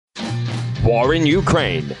war in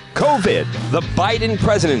Ukraine, COVID, the Biden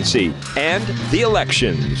presidency, and the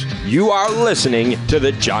elections. You are listening to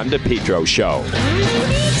The John DePetro Show.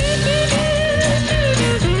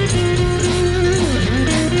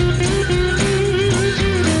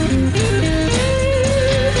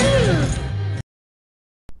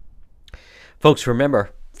 Folks,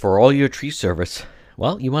 remember, for all your tree service,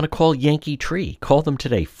 well, you want to call Yankee Tree. Call them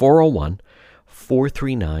today,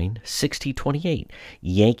 401-439-6028.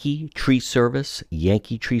 Yankee Tree Service,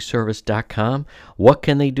 yankeetreeservice.com. What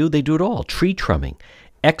can they do? They do it all. Tree trimming,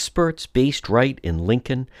 experts based right in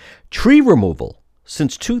Lincoln, tree removal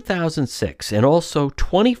since 2006, and also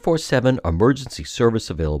 24/7 emergency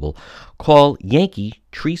service available. Call Yankee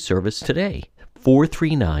Tree Service today,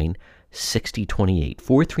 439-6028.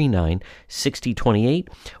 439-6028.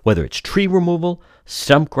 Whether it's tree removal,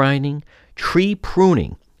 stump grinding, tree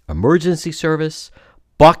pruning, emergency service,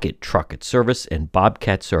 bucket trucket service, and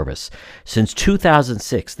bobcat service. Since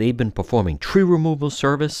 2006, they've been performing tree removal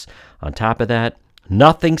service. On top of that,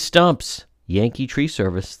 nothing stumps. Yankee Tree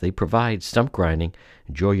Service, they provide stump grinding.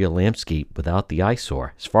 Enjoy your landscape without the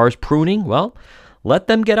eyesore. As far as pruning, well, let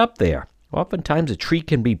them get up there. Oftentimes, a tree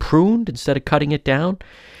can be pruned instead of cutting it down.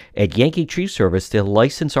 At Yankee Tree Service, their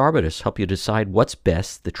licensed arborists help you decide what's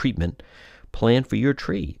best, the treatment plan for your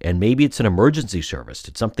tree. And maybe it's an emergency service.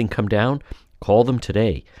 Did something come down? Call them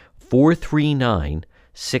today,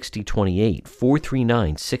 439-6028,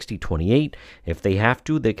 439-6028. If they have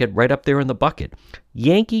to, they get right up there in the bucket.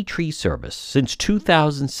 Yankee Tree Service, since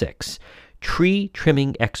 2006, tree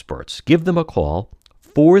trimming experts. Give them a call,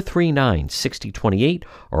 439-6028,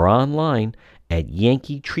 or online at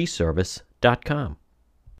yankeetreeservice.com.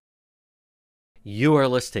 You are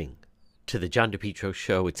listening to the John DePetro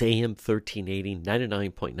Show. It's AM 1380,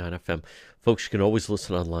 99.9 FM. Folks, you can always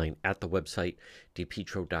listen online at the website,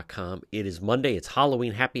 depetro.com. It is Monday. It's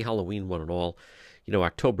Halloween. Happy Halloween, one and all. You know,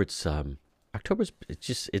 October's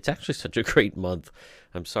it's actually such a great month.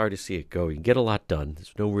 I'm sorry to see it go. You can get a lot done.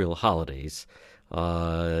 There's no real holidays,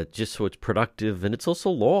 just so it's productive, and it's also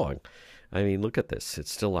long. I mean, look at this.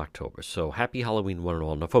 It's still October. So happy Halloween, one and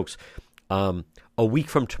all. Now, folks, a week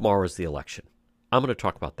from tomorrow is the election. I'm going to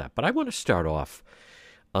talk about that, but I want to start off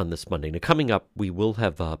on this Monday. Now, coming up, we will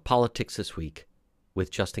have Politics This Week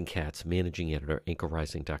with Justin Katz, managing editor,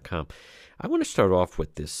 anchorrising.com. I want to start off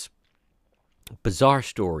with this bizarre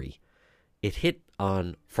story. It hit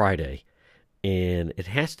on Friday, and it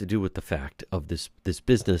has to do with the fact of this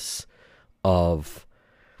business of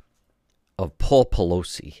Paul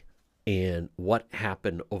Pelosi and what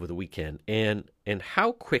happened over the weekend, and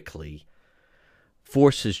how quickly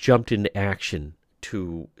forces jumped into action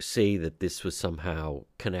to say that this was somehow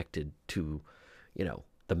connected to, you know,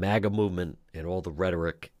 the MAGA movement and all the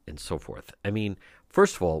rhetoric and so forth. I mean,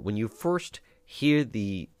 first of all, when you first hear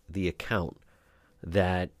the account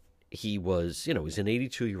that he was, you know, he's an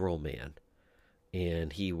 82-year-old man,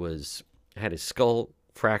 and he had his skull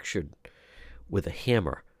fractured with a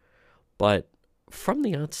hammer. But from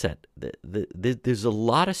the onset, there's a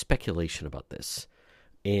lot of speculation about this.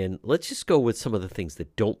 And let's just go with some of the things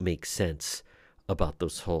that don't make sense about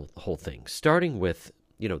this whole thing. Starting with,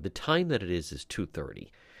 you know, the time that it is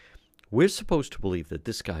 2:30. We're supposed to believe that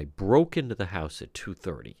this guy broke into the house at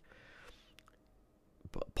 2:30.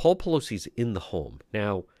 Paul Pelosi's in the home.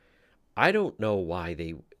 Now, I don't know why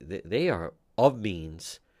they are of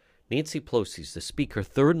means. Nancy Pelosi's the speaker,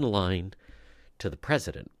 third in line to the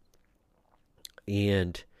president.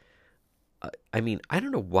 And I mean, I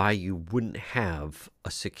don't know why you wouldn't have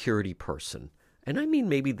a security person, and I mean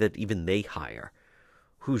maybe that even they hire,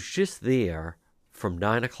 who's just there from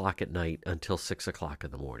 9 o'clock at night until 6 o'clock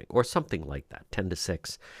in the morning, or something like that, 10 to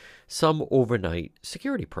 6, some overnight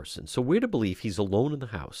security person. So we're to believe he's alone in the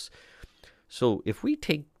house. So if we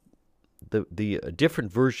take the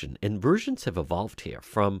different version, and versions have evolved here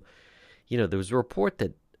from, you know, there was a report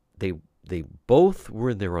that they both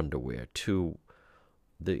were in their underwear, to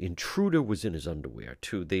the intruder was in his underwear,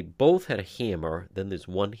 too. They both had a hammer. Then there's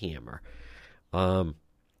one hammer.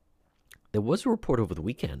 There was a report over the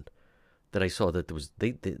weekend that I saw that there was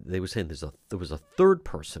they were saying there was a third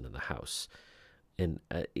person in the house, and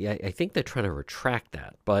I think they're trying to retract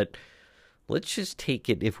that. But let's just take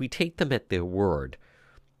it, if we take them at their word,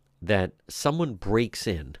 that someone breaks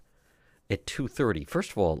in at 2:30.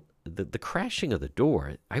 First of all, the crashing of the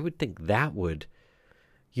door, I would think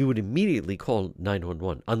you would immediately call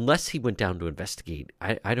 911, unless he went down to investigate.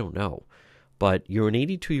 I don't know. But you're an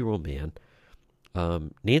 82-year-old man.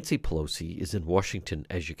 Nancy Pelosi is in Washington,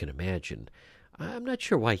 as you can imagine. I'm not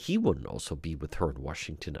sure why he wouldn't also be with her in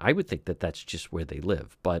Washington. I would think that that's just where they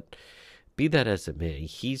live. But be that as it may,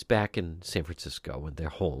 he's back in San Francisco, and they're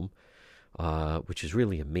home. which is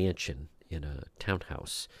really a mansion in a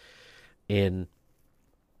townhouse. And,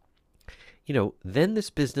 then this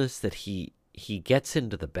business that he gets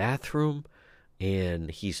into the bathroom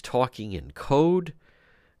and he's talking in code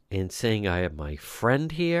and saying, I have my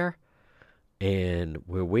friend here and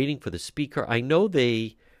we're waiting for the speaker. I know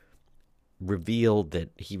they revealed that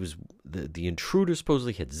he was the intruder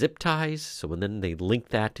supposedly had zip ties. So then they linked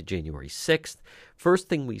that to January 6th. First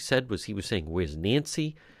thing we said was he was saying, where's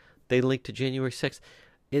Nancy? They linked to January 6th.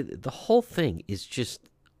 The whole thing is just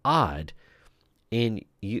odd. And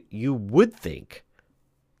you would think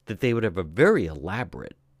that they would have a very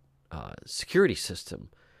elaborate security system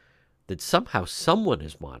that somehow someone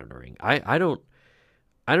is monitoring. I don't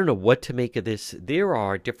know what to make of this. There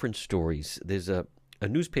are different stories. There's a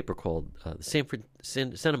newspaper called the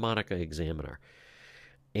Santa Monica Examiner.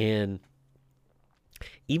 And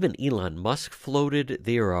even Elon Musk floated.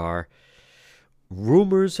 There are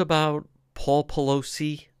rumors about Paul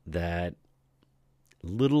Pelosi that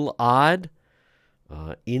little odd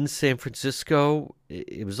in San Francisco.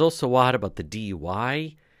 It was also odd about the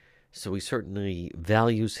DUI. So he certainly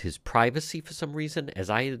values his privacy for some reason. As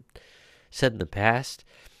I had said in the past,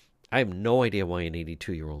 I have no idea why an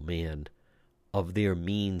 82-year-old man of their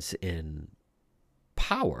means and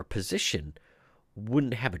power, position,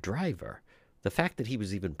 wouldn't have a driver. The fact that he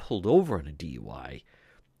was even pulled over on a DUI,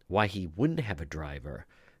 why he wouldn't have a driver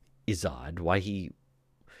is odd. Why he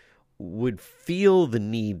would feel the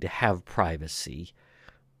need to have privacy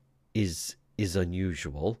is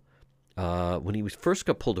unusual. When he first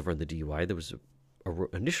got pulled over on the DUI, there was an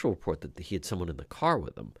initial report that he had someone in the car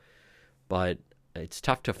with him. But it's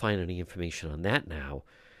tough to find any information on that now.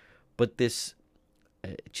 But this,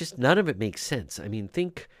 just none of it makes sense. I mean,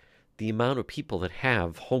 think the amount of people that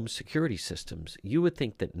have home security systems. You would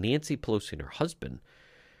think that Nancy Pelosi and her husband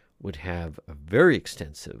would have a very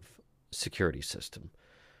extensive security system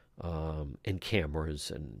and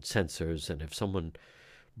cameras and sensors. And if someone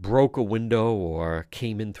broke a window or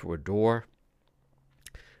came in through a door,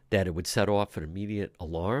 that it would set off an immediate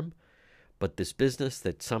alarm. But this business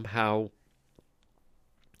that somehow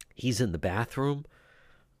he's in the bathroom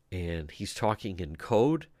and he's talking in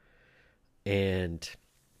code, and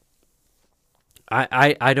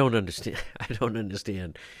I don't understand. I don't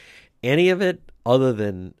understand any of it other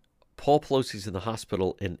than Paul Pelosi's in the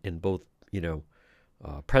hospital, and both,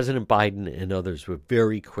 President Biden and others were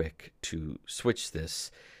very quick to switch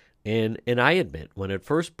this. And I admit, when it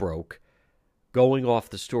first broke, going off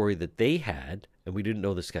the story that they had, and we didn't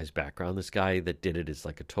know this guy's background, this guy that did it is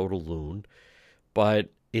like a total loon, but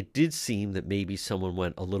it did seem that maybe someone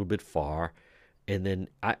went a little bit far. And then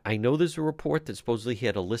I know there's a report that supposedly he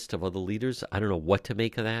had a list of other leaders. I don't know what to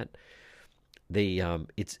make of that.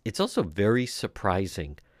 It's also very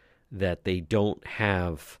surprising that they don't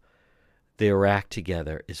have their act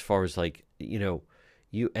together as far as I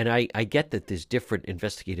get that there's different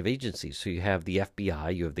investigative agencies. So you have the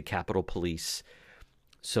FBI, you have the Capitol Police,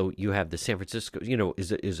 so you have the San Francisco.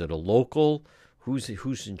 Is it a local? Who's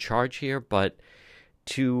in charge here? But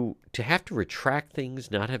to have to retract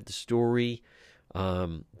things, not have the story,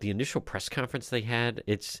 the initial press conference they had,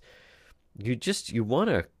 you want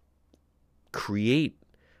to create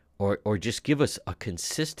or just give us a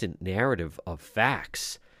consistent narrative of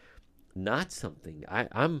facts. Not something.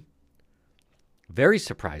 I'm very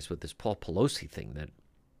surprised with this Paul Pelosi thing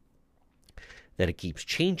that it keeps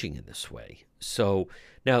changing in this way. So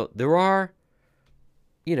now there are,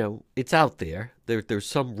 it's out there. There's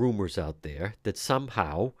some rumors out there that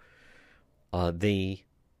somehow they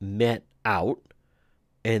met out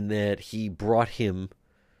and that he brought him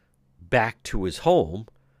back to his home,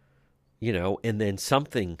 and then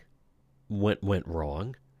something went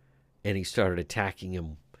wrong, and he started attacking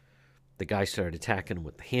him. The guy started attacking him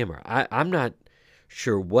with the hammer. I'm not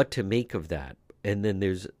sure what to make of that. And then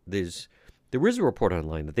there is a report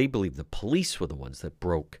online that they believe the police were the ones that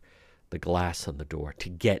broke the glass on the door to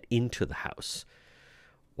get into the house.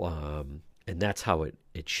 And that's how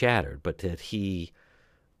it shattered, but that he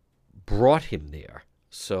brought him there.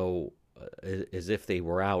 So as if they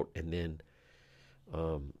were out, and then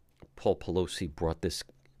Paul Pelosi brought this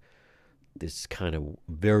kind of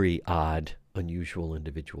very odd, unusual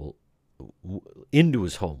individual into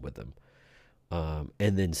his home with him.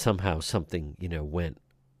 And then somehow something, went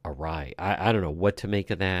awry. I don't know what to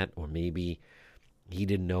make of that, or maybe he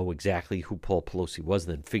didn't know exactly who Paul Pelosi was,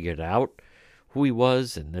 then figured out who he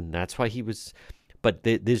was, and then that's why he was. But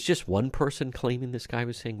there's just one person claiming this guy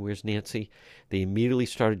was saying, where's Nancy? They immediately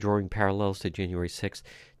started drawing parallels to January 6th.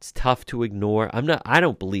 It's tough to ignore. I'm not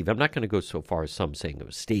going to go so far as some saying it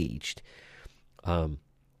was staged.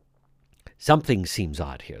 Something seems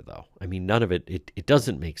odd here, though. I mean, none of it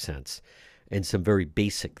doesn't make sense. And some very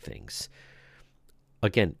basic things.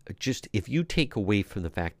 Again, just if you take away from the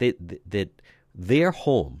fact that their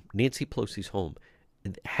home, Nancy Pelosi's home,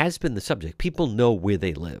 has been the subject. People know where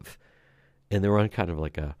they live. And they're on kind of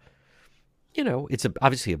like a, it's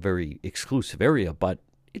obviously a very exclusive area, but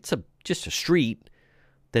it's just a street.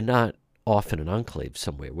 They're not off in an enclave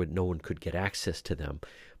somewhere where no one could get access to them.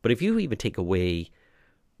 But if you even take away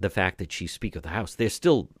the fact that she's Speaker of the House, they're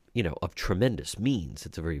still, of tremendous means.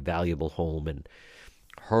 It's a very valuable home, and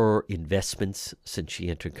her investments since she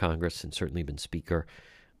entered Congress and certainly been Speaker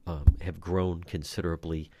have grown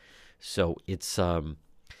considerably. So it's an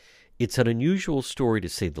unusual story to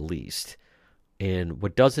say the least. And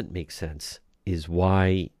what doesn't make sense is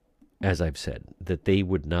why, as I've said, that they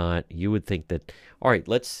would not. You would think that, all right,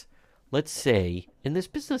 let's say in this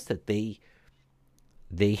business that they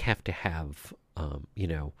have to have,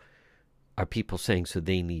 are people saying so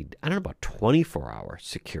they need, I don't know about 24-hour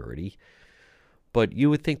security, but you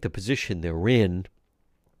would think the position they're in,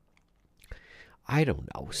 I don't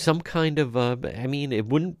know, some kind of, it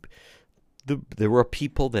wouldn't, there are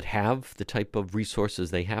people that have the type of resources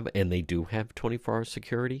they have, and they do have 24-hour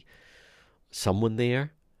security, someone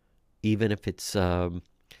there, even if it's, I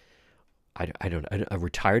don't know, a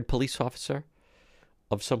retired police officer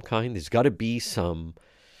of some kind. There's got to be some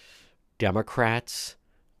Democrats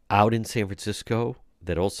out in San Francisco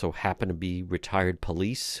that also happen to be retired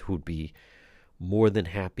police who'd be more than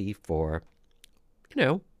happy for,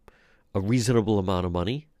 a reasonable amount of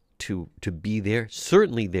money to be there,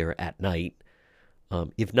 certainly there at night,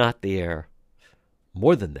 if not there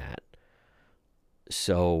more than that.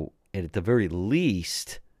 So, and at the very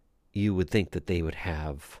least, you would think that they would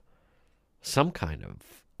have some kind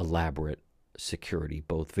of elaborate security,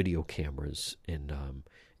 both video cameras and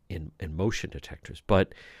motion detectors.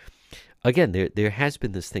 But again, there has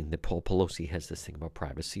been this thing that Paul Pelosi has this thing about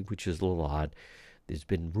privacy, which is a little odd. There's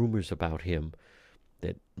been rumors about him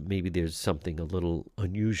that maybe there's something a little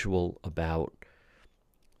unusual about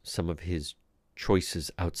some of his choices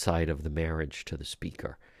outside of the marriage to the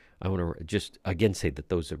Speaker. I want to just again say that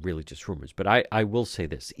those are really just rumors. But I will say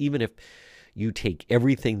this, even if you take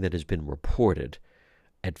everything that has been reported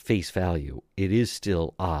at face value, it is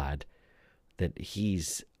still odd that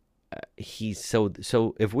he's so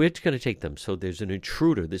if we're going to take them, so there's an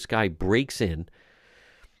intruder, this guy breaks in,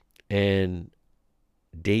 and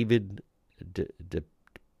David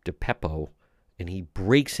DePeppo, and he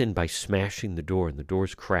breaks in by smashing the door, and the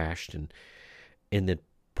door's crashed, and then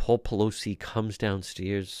Paul Pelosi comes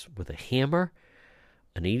downstairs with a hammer,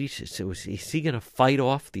 so is he going to fight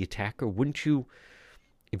off the attacker? Wouldn't you,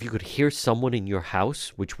 if you could hear someone in your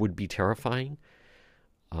house, which would be terrifying?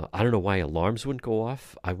 I don't know why alarms wouldn't go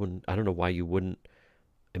off. I don't know why you wouldn't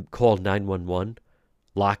call 911,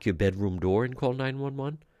 lock your bedroom door and call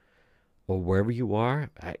 911, or wherever you are.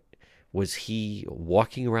 Was he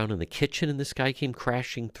walking around in the kitchen and this guy came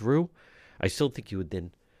crashing through? I still think you would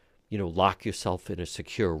then, lock yourself in a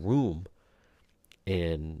secure room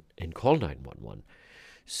and call 911.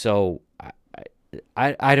 So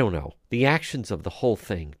I don't know. The actions of the whole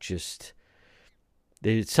thing just,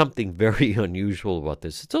 there's something very unusual about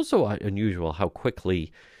this. It's also unusual how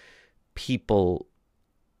quickly people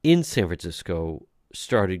in San Francisco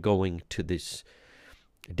started going to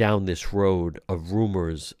down this road of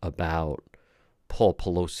rumors about Paul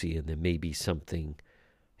Pelosi, and there may be something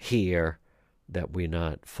here that we're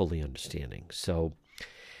not fully understanding. So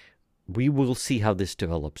we will see how this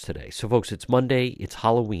develops today. So, folks, it's Monday. It's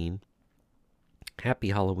Halloween. Happy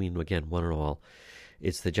Halloween again, one and all.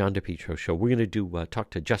 It's the John DePietro Show. We're going to talk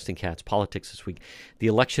to Justin Katz, politics this week. The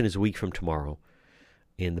election is a week from tomorrow.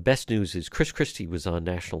 And the best news is Chris Christie was on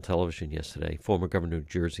national television yesterday, former governor of New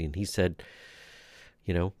Jersey, and he said,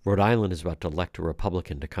 Rhode Island is about to elect a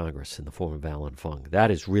Republican to Congress in the form of Alan Fung. That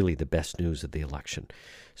is really the best news of the election.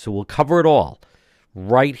 So we'll cover it all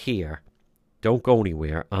right here. Don't go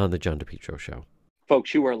anywhere on the John DePietro Show.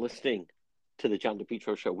 Folks, you are listening to the John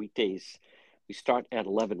DePietro Show weekdays. We start at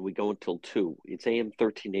 11. We go until 2. It's AM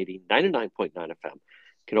 1380, 99.9 FM. You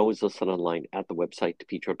can always listen online at the website,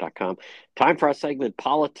 depetro.com. Time for our segment,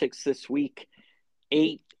 Politics This Week.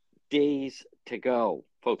 8 days to go.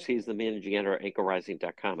 Folks, he's the managing editor at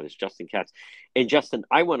anchorrising.com, and it's Justin Katz. And Justin,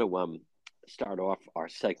 I want to start off our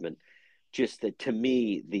segment just that, to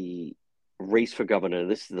me, the race for governor,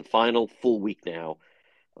 this is the final full week now.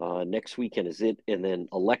 Next weekend is it, and then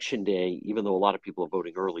Election Day, even though a lot of people are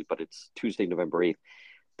voting early, but it's Tuesday, November 8th.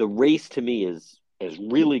 The race, to me, has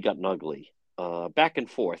really gotten ugly, back and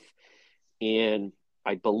forth. And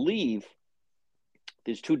I believe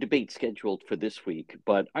There's two debates scheduled for this week,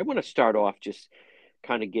 but I want to start off just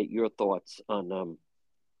kind of get your thoughts on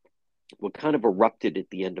what kind of erupted at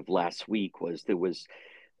the end of last week. Was there was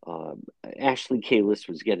um, Ashley Kalis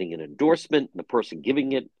was getting an endorsement, and the person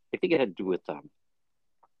giving it, I think it had to do with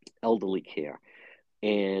elderly care,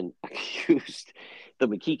 and accused the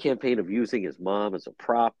McKee campaign of using his mom as a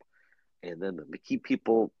prop. And then the McKee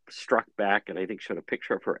people struck back, and I think showed a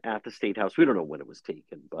picture of her at the State House. We don't know when it was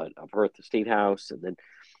taken, but of her at the State House, and then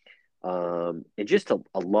and just a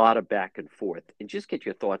lot of back and forth. And just get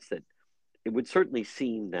your thoughts that it would certainly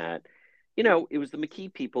seem that, it was the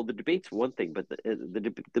McKee people. The debate's one thing, but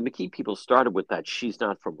the McKee people started with that she's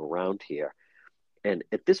not from around here. And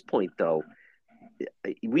at this point, though,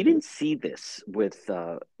 we didn't see this with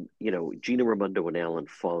Gina Raimondo and Alan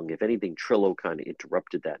Fung. If anything, Trillo kind of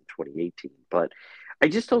interrupted that in 2018. But I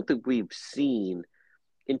just don't think we've seen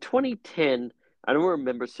in 2010. I don't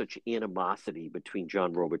remember such animosity between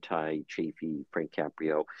John Robitaille, Chafee, Frank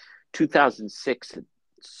Caprio. 2006, it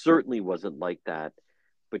certainly wasn't like that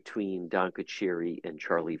between Don Carcieri and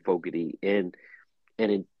Charlie Fogarty. And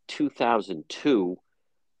in 2002,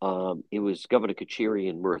 it was Governor Carcieri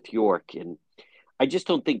and Murph York. And I just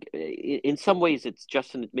don't think, in some ways, it's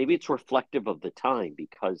Justin. Maybe it's reflective of the time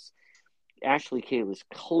because Ashley Kalis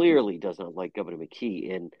clearly does not like Governor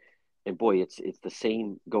McKee, and boy, it's the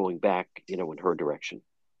same going back, in her direction.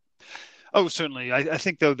 Oh, certainly. I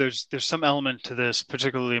think though there's some element to this,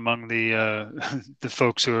 particularly among the the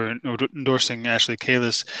folks who are endorsing Ashley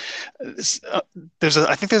Kalis.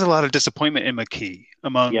 I think there's a lot of disappointment in McKee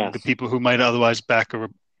among the people who might otherwise back a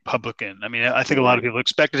Republican. I mean, I think a lot of people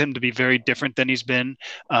expected him to be very different than he's been.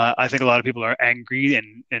 I think a lot of people are angry,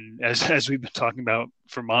 and as we've been talking about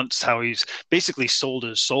for months, how he's basically sold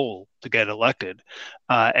his soul to get elected.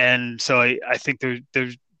 And so I think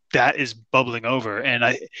there's that is bubbling over. And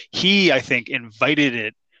I think invited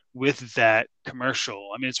it with that commercial.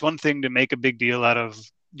 I mean, it's one thing to make a big deal out of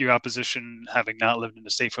your opposition having not lived in the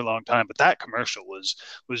state for a long time, but that commercial was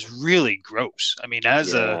really gross. I mean,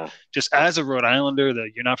 as a Rhode Islander, the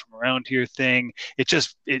 "you're not from around here" thing,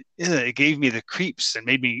 it gave me the creeps and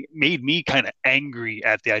made me kind of angry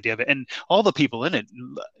at the idea of it. And all the people in it,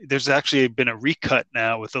 there's actually been a recut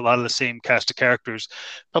now with a lot of the same cast of characters,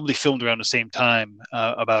 probably filmed around the same time,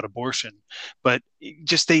 about abortion, but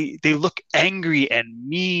just they look angry and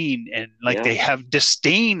mean, and like they have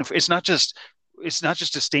disdain for, it's not just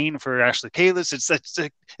disdain for Ashley Kalis.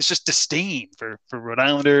 It's just disdain for Rhode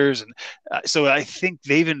Islanders, and so I think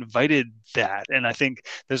they've invited that, and I think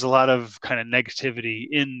there's a lot of kind of negativity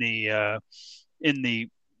in the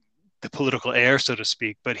political air, so to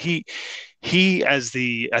speak. But he I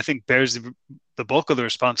think bears the bulk of the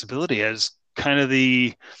responsibility as kind of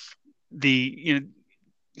the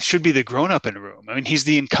should be the grown-up in the room. I mean, he's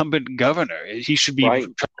the incumbent governor. He should be trying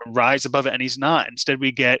to rise above it, and he's not. Instead,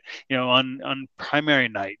 we get, on primary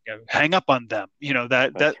night, hang up on them.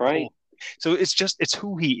 That's right. So it's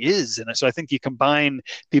who he is, and so I think you combine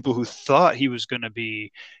people who thought he was going to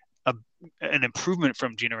be an improvement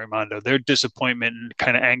from Gina Raimondo, their disappointment and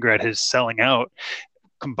kind of anger at his selling out,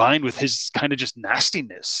 combined with his kind of just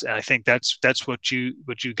nastiness. And I think that's what you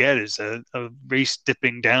get is a race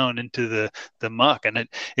dipping down into the muck. And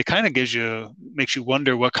it kind of makes you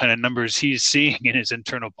wonder what kind of numbers he's seeing in his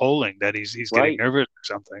internal polling, that he's getting nervous or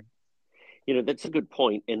something. That's a good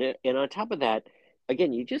point. And on top of that,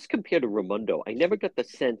 again, you just compare to Raimondo. I never got the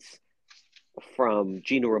sense from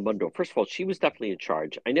Gina Raimondo. First of all, she was definitely in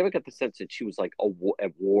charge. I never got the sense that she was like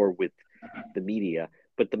at war with the media.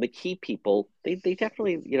 But the McKee people, they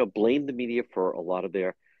definitely, blame the media for a lot of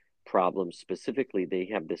their problems. Specifically, they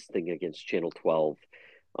have this thing against Channel 12.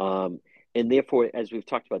 And therefore, as we've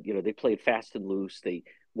talked about, they played fast and loose. They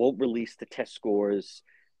won't release the test scores.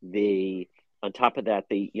 They, on top of that,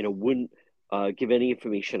 they, wouldn't give any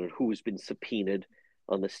information on who has been subpoenaed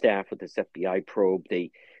on the staff with this FBI probe.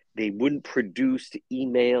 They wouldn't produce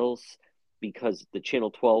emails because the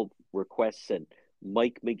Channel 12 request said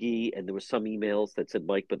Mike McGee, and there were some emails that said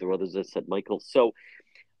Mike, but there were others that said Michael. So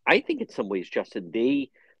I think in some ways, Justin,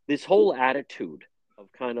 this whole attitude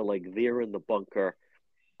of kind of like they're in the bunker,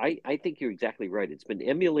 I think you're exactly right. It's been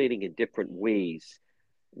emulating in different ways.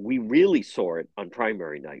 We really saw it on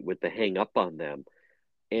primary night with the hang up on them.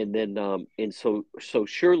 And then, and so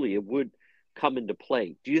surely it would come into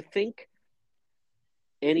play. Do you think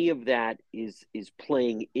any of that is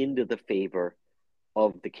playing into the favor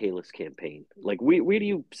of the Kalis campaign? Like, where do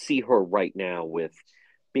you see her right now with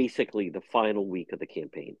basically the final week of the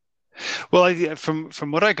campaign? Well, from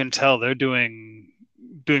what I can tell, they're doing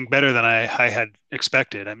doing better than I had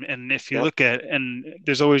expected. I mean, and if you Yep. look at, and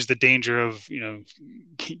there's always the danger of, your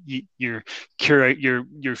your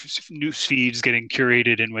news feeds getting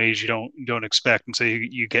curated in ways you don't expect, and so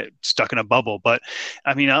you get stuck in a bubble. But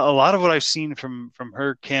I mean, a lot of what I've seen from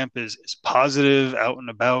her camp is positive, out and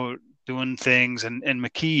about, doing things, and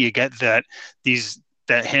McKee, you get that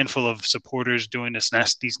handful of supporters doing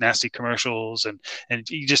these nasty commercials, and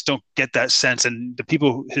you just don't get that sense. And the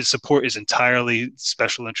people his support is entirely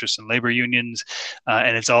special interests and labor unions,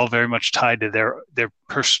 and it's all very much tied to their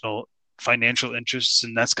personal financial interests,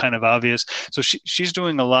 and that's kind of obvious. So she's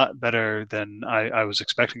doing a lot better than I was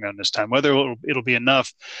expecting on this time. Whether it'll be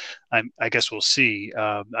enough, I guess we'll see.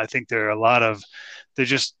 I think there are a lot of they're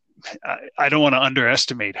just I don't want to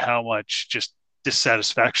underestimate how much just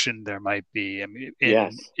dissatisfaction there might be. I mean,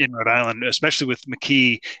 Yes. in Rhode Island, especially with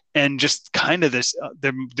McKee, and just kind of this.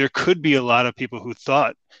 There could be a lot of people who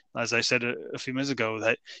thought, as I said a few minutes ago,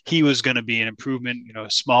 that he was going to be an improvement.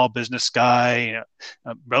 A small business guy,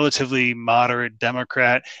 a relatively moderate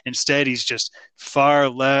Democrat. Instead, he's just far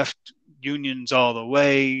left. Unions all the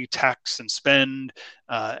way, tax and spend,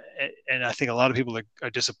 and I think a lot of people are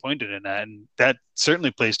disappointed in that, and that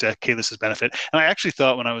certainly plays to Kalis's benefit. And I actually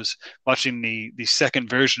thought, when I was watching the second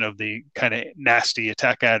version of the kind of nasty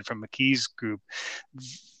attack ad from McKee's group,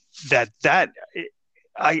 that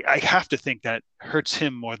I have to think that hurts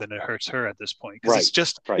him more than it hurts her at this point, because it's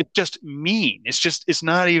just mean. It's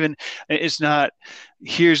not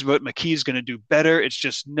here's what McKee's going to do better. It's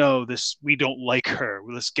just, no, we don't like her.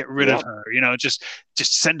 Let's get rid of her. Just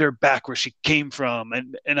send her back where she came from.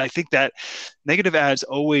 And I think that negative ads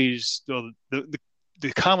always, the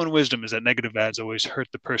common wisdom is that negative ads always hurt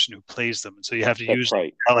the person who plays them, and so you have to use them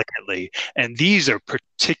delicately. And these are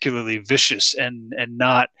particularly vicious and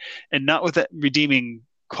not with that redeeming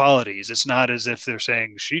qualities. It's not as if they're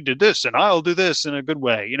saying she did this and I'll do this in a good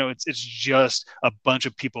way. It's just a bunch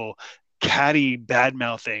of people catty bad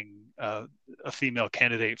mouthing a female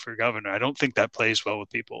candidate for governor. I don't think that plays well with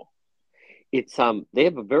people. It's they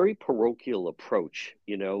have a very parochial approach.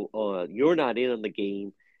 You're not in on the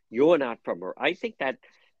game. You're not from her. I think that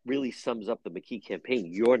really sums up the McKee campaign.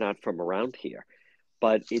 You're not from around here,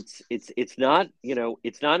 but it's not,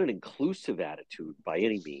 it's not an inclusive attitude by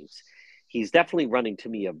any means. He's definitely running, to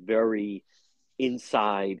me, a very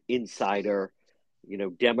insider,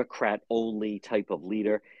 Democrat only type of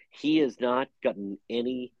leader. He has not gotten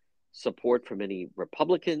any support from any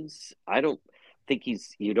Republicans. I don't think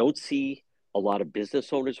you don't see a lot of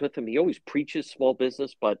business owners with him. He always preaches small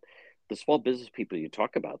business, but the small business people you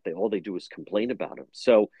talk about, all they do is complain about him.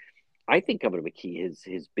 So I think Governor McKee,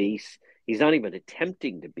 his base, he's not even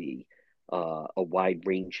attempting to be a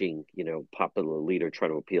wide-ranging, popular leader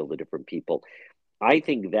trying to appeal to different people. I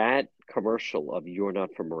think that commercial of "You're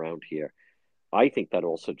not from around here," I think that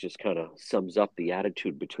also just kind of sums up the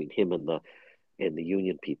attitude between him and the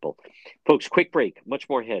union people. Folks, quick break. Much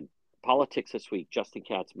more ahead. Politics this week. Justin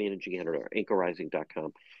Katz, managing editor,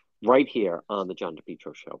 anchorrising.com, right here on the John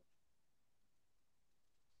DePietro Show.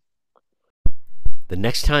 The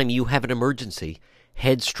next time you have an emergency,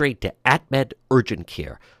 head straight to AtMed Urgent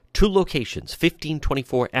Care. 2 locations,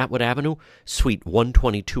 1524 Atwood Avenue, Suite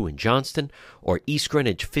 122 in Johnston, or East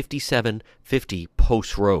Greenwich 5750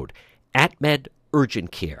 Post Road. AtMed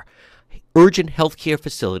Urgent Care. Urgent healthcare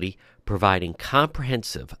facility providing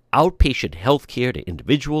comprehensive outpatient health care to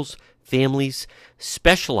individuals, families,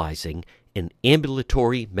 specializing in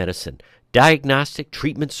ambulatory medicine, diagnostic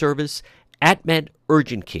treatment service. AtMed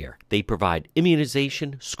Urgent Care. They provide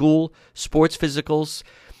immunization, school, sports physicals.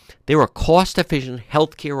 They're a cost-efficient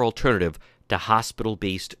healthcare alternative to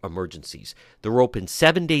hospital-based emergencies. They're open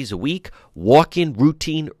 7 days a week, walk-in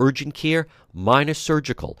routine urgent care, minor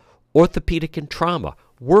surgical, orthopedic and trauma,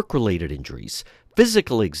 work-related injuries,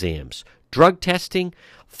 physical exams, drug testing,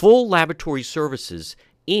 full laboratory services,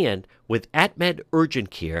 and with AtMed Urgent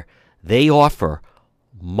Care, they offer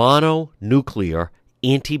mononuclear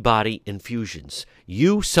antibody infusions.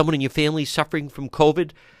 You, someone in your family suffering from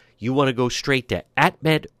COVID, you want to go straight to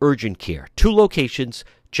AtMed Urgent Care. 2 locations,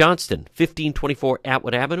 Johnston, 1524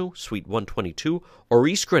 Atwood Avenue, Suite 122, or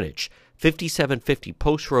East Greenwich, 5750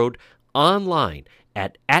 Post Road, online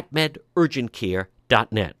at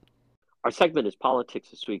atmedurgentcare.net. Our segment is Politics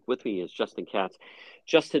this week. With me is Justin Katz.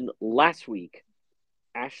 Justin, last week,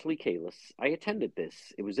 Ashley Kalis, I attended this.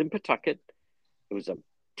 It was in Pawtucket. It was a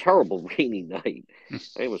terrible rainy night.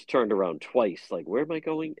 I was turned around twice, like, where am I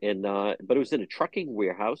going? And but it was in a trucking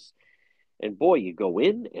warehouse, and boy, you go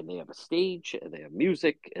in and they have a stage and they have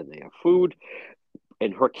music and they have food,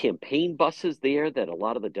 and her campaign bus is there that a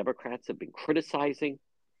lot of the Democrats have been criticizing.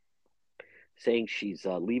 saying she's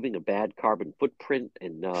leaving a bad carbon footprint.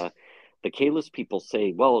 And the Kalis people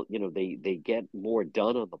say, well, they get more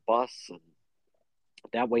done on the bus, and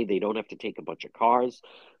that way they don't have to take a bunch of cars.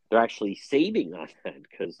 They're actually saving on that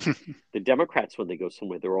because the Democrats, when they go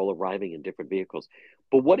somewhere, they're all arriving in different vehicles.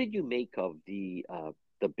 But what did you make of the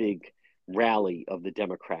big rally of the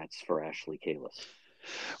Democrats for Ashley Kalis?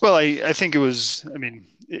 Well, I think it was. I mean,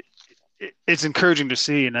 it's encouraging to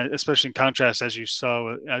see, and especially in contrast, as you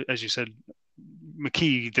saw, as you said,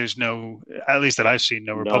 McKee. There's no, at least that I've seen,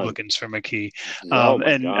 no None. Republicans for McKee. Oh my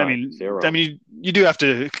and God, I mean, zero. You do have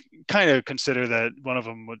to kind of consider that one of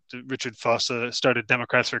them, Richard Fossa, started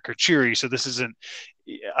Democrats for Kercheri. So this isn't.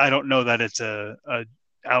 I don't know that it's an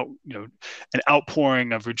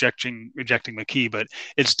outpouring of rejecting McKee, but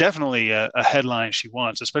it's definitely a headline she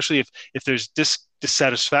wants, especially if there's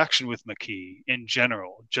dissatisfaction with McKee in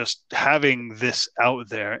general. Just having this out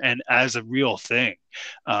there and as a real thing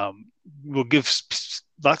will give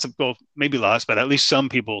lots of, well, maybe lots, but at least some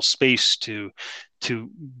people space to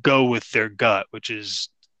go with their gut, which is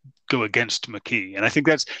go against McKee. And I think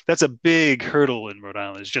that's a big hurdle in Rhode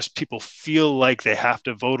Island, is just people feel like they have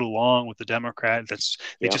to vote along with the Democrat.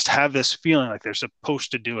 They just have this feeling like they're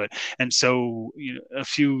supposed to do it. And so, a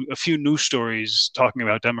few news stories talking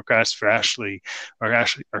about Democrats for Ashley or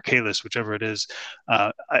Kalis, whichever it is,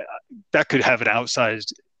 that could have an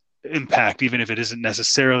outsized impact, even if it isn't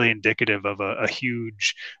necessarily indicative of a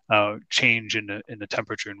huge change in the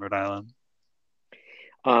temperature in Rhode Island.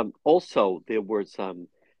 Also, there was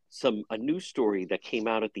a news story that came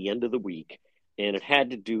out at the end of the week, and it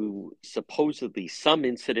had to do supposedly some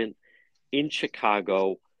incident in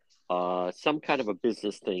Chicago, some kind of a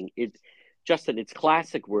business thing. Justin, it's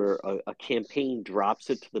classic where a campaign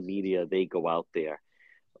drops it to the media, they go out there.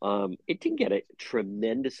 It didn't get a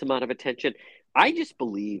tremendous amount of attention. I just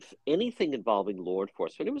believe anything involving law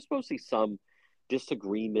enforcement, it was mostly some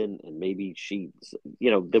disagreement, and maybe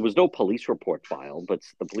there was no police report filed, but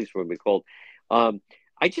the police were being called.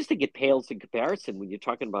 I just think it pales in comparison when you're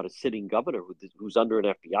talking about a sitting governor who's under an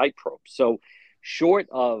FBI probe. So short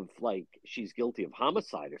of like she's guilty of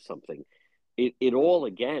homicide or something, it all,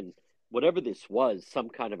 again, whatever this was, some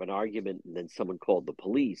kind of an argument, and then someone called the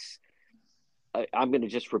police. I'm going to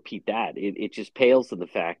just repeat that. It just pales in the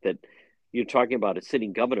fact that you're talking about a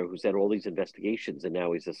sitting governor who's had all these investigations, and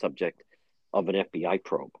now he's a subject of an FBI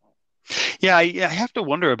probe. Yeah, I have to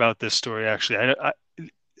wonder about this story, actually.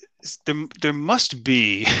 There must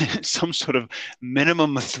be some sort of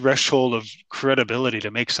minimum threshold of credibility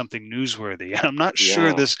to make something newsworthy. I'm not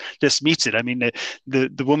sure this meets it. I mean,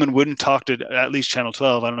 the woman wouldn't talk to at least Channel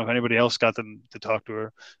 12. I don't know if anybody else got them to talk to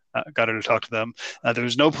her, got her to talk to them. There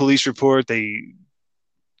was no police report.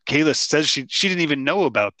 Kalis says she didn't even know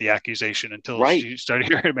about the accusation until she started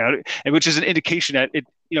hearing about it, and which is an indication that it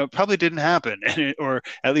probably didn't happen, or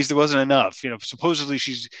at least there wasn't enough. Supposedly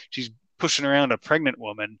she's pushing around a pregnant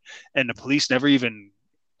woman, and the police never even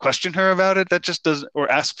question her about it. That just doesn't,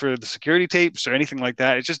 or ask for the security tapes or anything like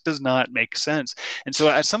that. It just does not make sense. And so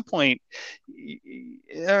at some point,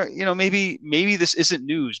 maybe this isn't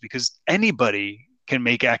news, because anybody can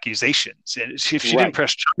make accusations. And if she didn't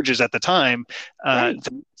press charges at the time,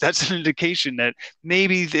 that's an indication that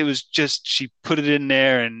maybe it was just she put it in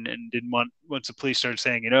there and didn't want, once the police started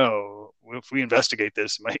saying, if we investigate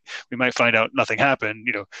this, we might find out nothing happened.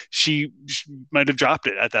 She might have dropped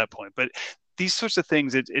it at that point. But these sorts of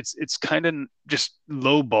things, it's kind of just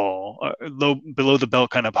low below the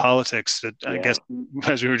belt kind of politics that I guess,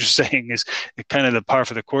 as we were just saying, is kind of the par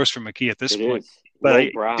for the course for McKee at this point.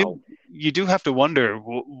 But you do have to wonder,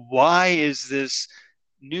 why is this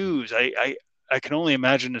news? I can only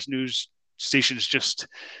imagine this news stations just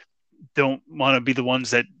don't want to be the ones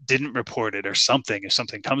that didn't report it or something, if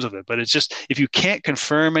something comes of it. But it's just, if you can't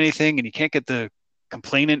confirm anything and you can't get the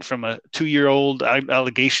complainant from a 2-year-old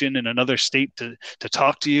allegation in another state to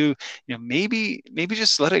talk to you, maybe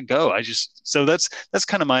just let it go. So that's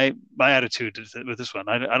kind of my attitude with this one.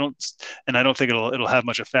 I don't think it'll have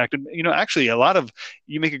much effect. And actually,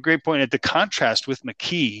 you make a great point at the contrast with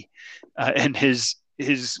McKee and his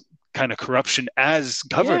kind of corruption as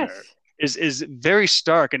governor. Is very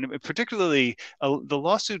stark, and particularly the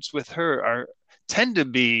lawsuits with her tend to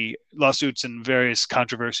be lawsuits and various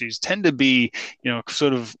controversies tend to be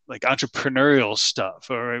sort of like entrepreneurial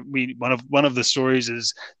stuff. Or one of the stories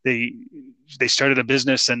is they started a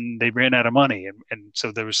business and they ran out of money, and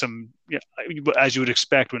so there was some, as you would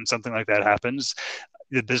expect when something like that happens,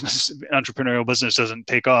 the entrepreneurial business doesn't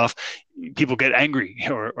take off, people get angry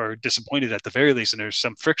or disappointed at the very least, and there's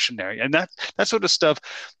some friction there, and that sort of stuff.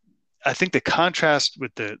 I think the contrast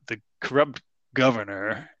with the corrupt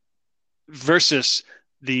governor versus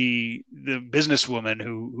the businesswoman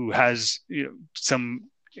who has, some,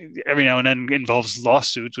 every now and then involves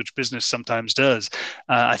lawsuits, which business sometimes does.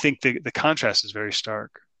 I think the contrast is very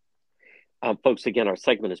stark. Folks, again, our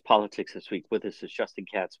segment is Politics This Week. With us is Justin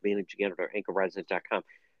Katz, managing editor, anchorrising.com.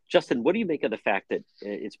 Justin, what do you make of the fact that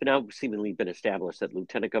it's been now seemingly been established that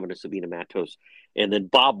Lieutenant Governor Sabina Matos and then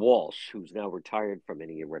Bob Walsh, who's now retired from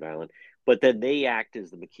any Rhode Island, but then they act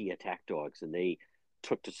as the McKee attack dogs, and they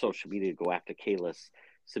took to social media to go after Kalis.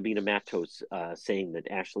 Sabina Matos saying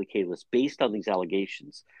that Ashley Kalis, based on these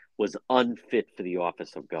allegations, was unfit for the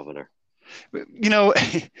office of governor.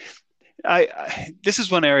 This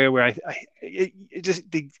is one area where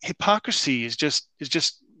the hypocrisy is just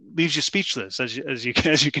leaves you speechless, as you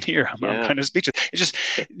can hear. I'm kind of speechless. It's just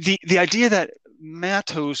the idea that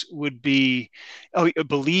Matos would believe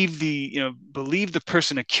the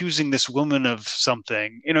person accusing this woman of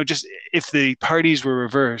something, just if the parties were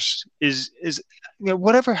reversed, is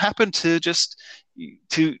whatever happened to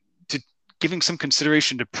giving some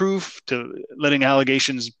consideration to proof, to letting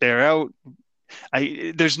allegations bear out.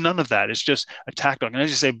 There's none of that. It's just a tack dog. And as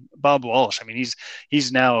you say, Bob Walsh, I mean,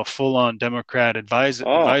 he's now a full-on Democrat advisor.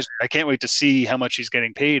 I can't wait to see how much he's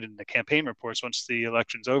getting paid in the campaign reports once the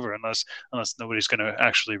election's over, unless nobody's going to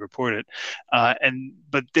actually report it. But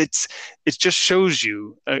it just shows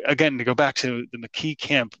you, again, to go back to the McKee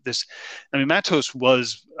camp. Matos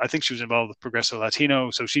I think she was involved with Progressive Latino,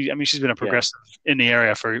 so she's been a progressive in the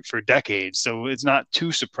area for decades. So it's not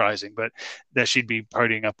too surprising, but that she'd be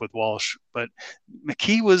partying up with Walsh. But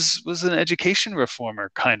McKee was an education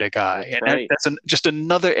reformer kind of guy. That's right. That's just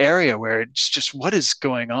another area where it's just, what is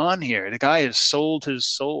going on here? The guy has sold his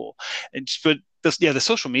soul. But the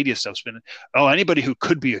social media stuff's been, anybody who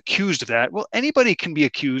could be accused of that. Well, anybody can be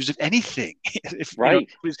accused of anything. If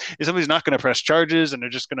somebody's not going to press charges and they're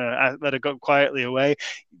just going to let it go quietly away,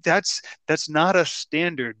 that's not a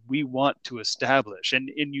standard we want to establish. And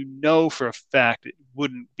for a fact it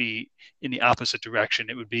wouldn't be in the opposite direction.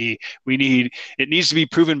 It would be, it needs to be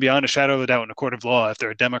proven beyond a shadow of a doubt in a court of law if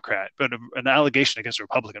they're a Democrat, but an allegation against a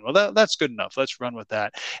Republican, well, that's good enough. Let's run with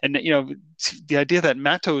that. And the idea that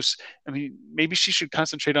Matos, maybe she should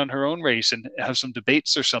concentrate on her own race and have some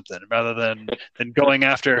debates or something, rather than going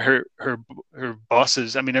after her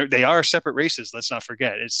bosses. They are separate races. Let's not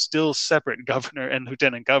forget, it's still separate, governor and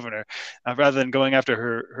lieutenant governor. Rather than going after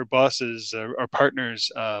her bosses or partners'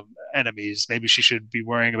 enemies, maybe she should be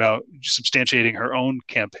worrying about substantiating her own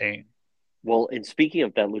campaign. Well, and speaking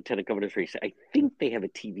of that lieutenant governor's race, I think they have a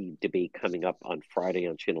TV debate coming up on Friday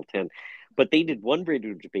on Channel 10. But they did one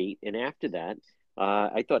radio debate, and after that,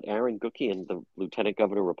 I thought Aaron Guckian, the lieutenant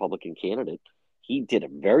governor Republican candidate, he did a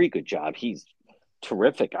very good job. He's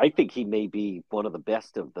terrific. I think he may be one of the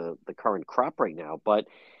best of the current crop right now. But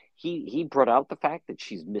he brought out the fact that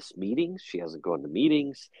she's missed meetings. She hasn't gone to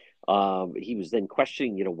meetings. He was then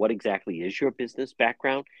questioning, what exactly is your business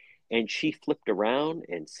background? And she flipped around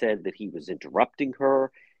and said that he was interrupting her.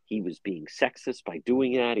 He was being sexist by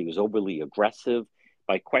doing that. He was overly aggressive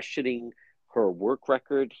by questioning her work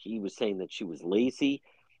record. He was saying that she was lazy.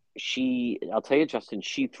 I'll tell you, Justin,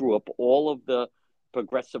 she threw up all of the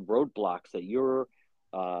progressive roadblocks that you're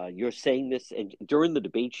saying this. And during the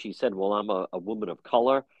debate, she said, well, I'm a woman of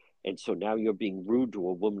color. And so now you're being rude to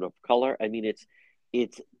a woman of color.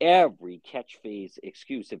 It's every catchphrase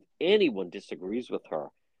excuse. If anyone disagrees with her,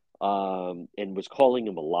 and was calling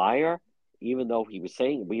him a liar, even though he was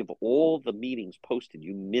saying, we have all the meetings posted.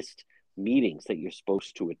 You missed meetings that you're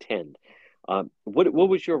supposed to attend. What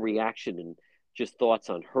was your reaction and just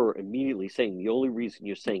thoughts on her immediately saying, the only reason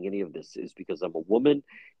you're saying any of this is because I'm a woman,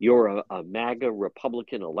 you're a MAGA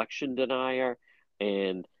Republican election denier,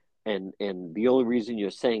 and the only reason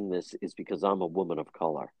you're saying this is because I'm a woman of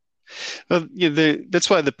color? Well, that's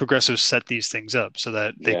why the progressives set these things up, so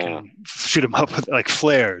that they can shoot them up with like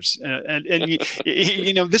flares. And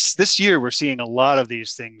this year we're seeing a lot of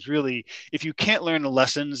these things. Really, if you can't learn the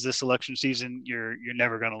lessons this election season, you're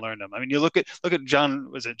never going to learn them. You look at John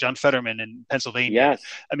Fetterman in Pennsylvania. Yes.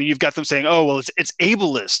 You've got them saying, oh, well, it's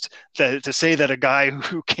ableist to say that a guy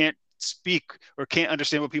who can't speak or can't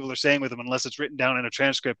understand what people are saying with him unless it's written down in a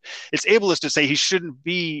transcript, it's ableist to say he shouldn't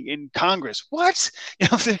be in Congress. What?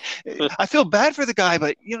 I feel bad for the guy,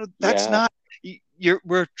 but that's not.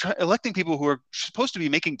 We're electing people who are supposed to be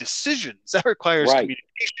making decisions. That requires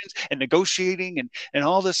communications and negotiating and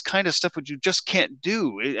all this kind of stuff, which you just can't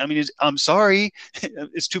do. I'm sorry.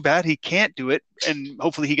 It's too bad he can't do it, and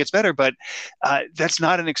hopefully he gets better, but that's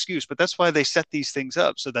not an excuse. But that's why they set these things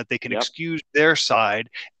up, so that they can excuse their side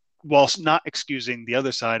whilst not excusing the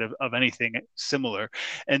other side of anything similar.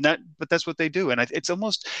 But that's what they do. And it's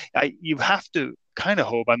almost, you have to kind of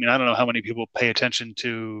hope. I mean, I don't know how many people pay attention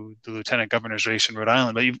to the lieutenant governor's race in Rhode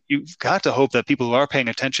Island, but you've got to hope that people who are paying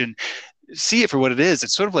attention see it for what it is.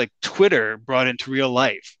 It's sort of like Twitter brought into real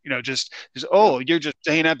life. Oh, you're just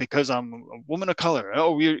saying that because I'm a woman of color.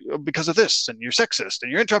 Oh, you're because of this, and you're sexist,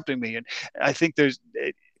 and you're interrupting me. And I think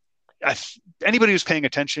anybody who's paying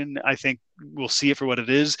attention, I think, will see it for what it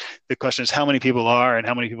is. The question is how many people are, and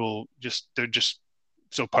how many people they're just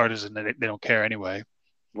so partisan that they don't care anyway.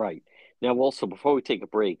 Right. Now, also, before we take a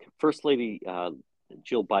break, First Lady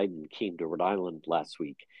Jill Biden came to Rhode Island last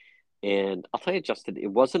week. And I'll tell you, Justin, it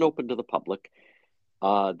wasn't open to the public.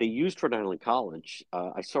 They used Rhode Island College.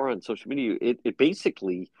 I saw on social media, it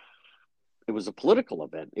basically, it was a political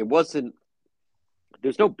event. It wasn't,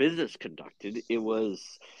 there's no business conducted. It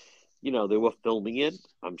was, they were filming it.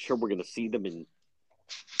 I'm sure we're going to see them in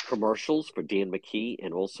commercials for Dan McKee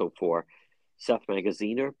and also for Seth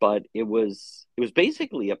Magaziner. But it was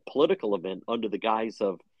basically a political event under the guise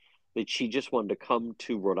of that she just wanted to come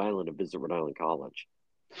to Rhode Island and visit Rhode Island College.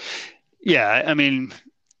 Yeah, I mean,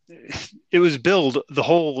 it was billed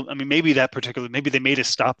maybe they made a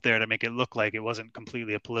stop there to make it look like it wasn't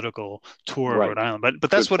completely a political tour of Rhode Island, but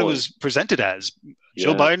that's what it was presented as. Yeah.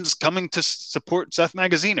 Jill Biden's coming to support Seth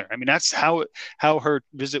Magaziner. I mean, that's how her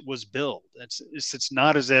visit was billed. It's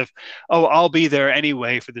not as if, oh, I'll be there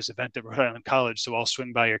anyway for this event at Rhode Island College, so I'll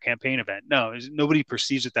swing by your campaign event. No, nobody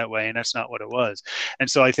perceives it that way, and that's not what it was. And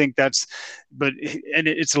so I think it's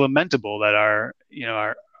lamentable that our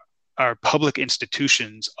public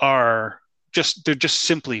institutions they're just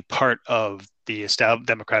simply part of the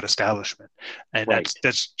Democrat establishment. And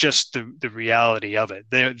that's just the reality of it.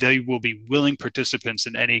 They will be willing participants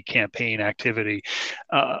in any campaign activity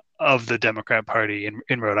of the Democrat Party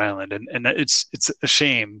in Rhode Island. And it's a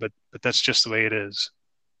shame, but that's just the way it is.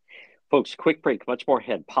 Folks, quick break, much more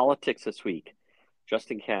ahead. Politics this week.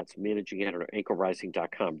 Justin Katz, managing editor,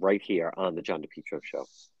 anchorrising.com, right here on the John DePietro Show.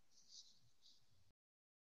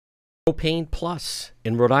 Propane Plus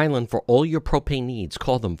in Rhode Island for all your propane needs.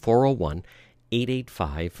 Call them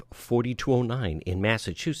 401-885-4209. In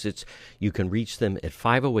Massachusetts, you can reach them at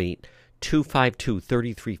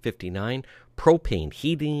 508-252-3359. Propane,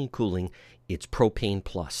 heating and cooling, it's Propane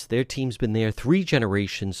Plus. Their team's been there 3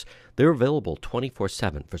 generations. They're available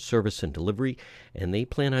 24/7 for service and delivery, and they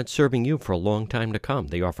plan on serving you for a long time to come.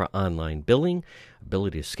 They offer online billing,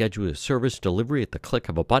 ability to schedule a service delivery at the click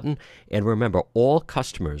of a button, and remember, all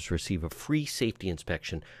customers receive a free safety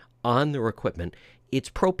inspection on their equipment. It's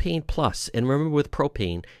Propane Plus, and remember, with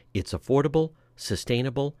propane, it's affordable,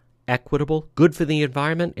 sustainable, equitable, good for the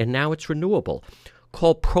environment, and now it's renewable.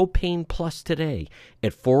 Call Propane Plus today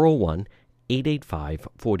at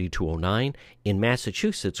 401-885-4209. In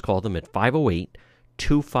Massachusetts, call them at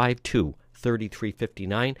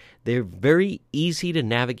 508-252-3359. They're very easy to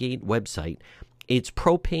navigate website. It's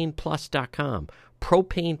propaneplus.com.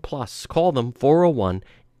 Propane Plus. Call them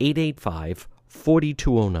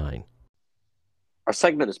 401-885-4209. Our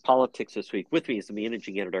segment is Politics This Week. With me is the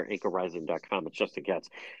managing editor, anchorrising.com. It's Justin Katz.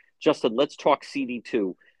 Justin, let's talk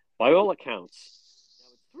CD2. By all accounts,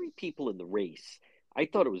 now it's 3 people in the race. I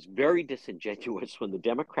thought it was very disingenuous when the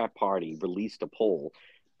Democrat Party released a poll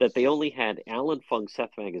that they only had Alan Fung,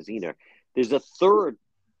 Seth Magaziner. There's a third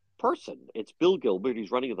person. It's Bill Gilbert,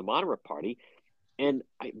 who's running the moderate party. And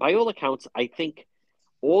by all accounts, I think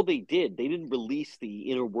all they didn't release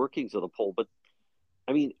the inner workings of the poll, but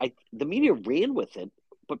I mean, the media ran with it,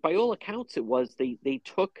 but by all accounts, it was they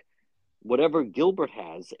took whatever Gilbert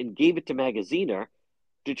has and gave it to Magaziner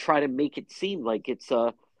to try to make it seem like it's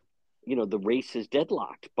the race is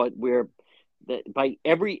deadlocked. But by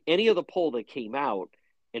any other poll that came out,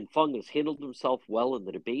 and Fung has handled himself well in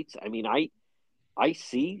the debates. I mean, I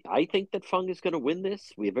think that Fung is going to win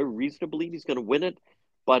this. We have every reason to believe he's going to win it,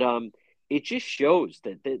 but it just shows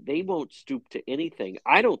that they won't stoop to anything.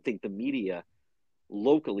 I don't think the media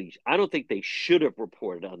locally, I don't think they should have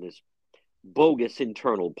reported on this bogus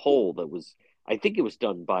internal poll that was, I think it was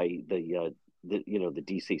done by the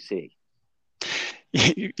DCC.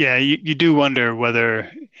 Yeah, you do wonder whether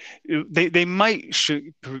they might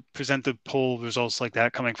present the poll results like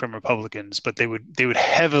that coming from Republicans, but they would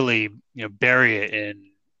heavily bury it in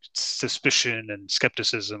suspicion and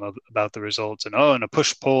skepticism about the results and a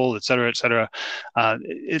push poll, et cetera, et cetera.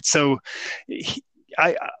 It's so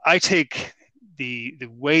I take the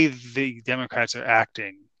way the Democrats are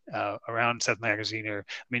acting around Seth Magaziner. I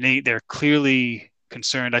mean, they're clearly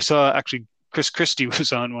concerned. I saw actually Chris Christie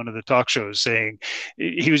was on one of the talk shows saying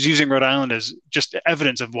he was using Rhode Island as just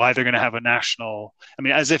evidence of why they're going to have a national. I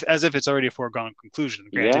mean, as if it's already a foregone conclusion.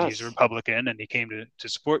 Granted, yes, he's a Republican and he came to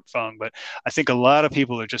support Fung, but I think a lot of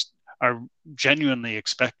people are are genuinely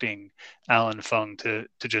expecting Alan Fung to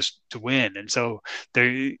win, and so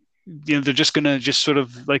they're just going to just sort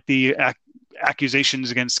of like the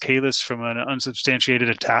accusations against Kalis from an unsubstantiated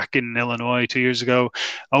attack in Illinois 2 years ago.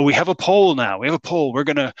 Oh, we have a poll now. We have a poll.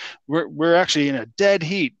 We're actually in a dead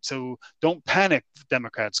heat. So don't panic,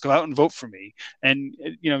 Democrats. Go out and vote for me. And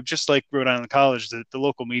just like Rhode Island College, the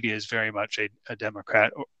local media is very much a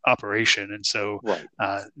Democrat operation, and so Right.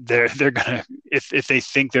 They're gonna, if they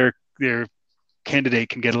think their candidate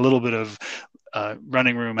can get a little bit of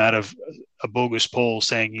running room out of a bogus poll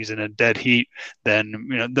saying he's in a dead heat, then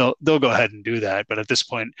they'll go ahead and do that. But at this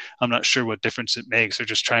point, I'm not sure what difference it makes. They're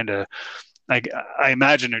just trying to, I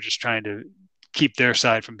imagine they're just trying to keep their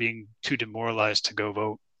side from being too demoralized to go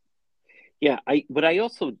vote. Yeah, what I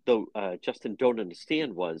also though Justin don't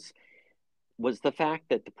understand was the fact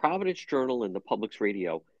that the Providence Journal and the Public's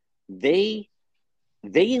Radio, they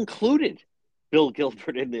included Bill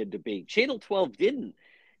Gilbert in their debate. Channel 12 didn't.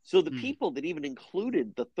 So the people that even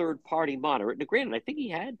included the third party moderate, and granted, I think he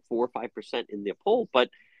had 4 or 5% in their poll, but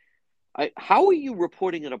how are you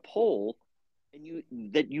reporting in a poll and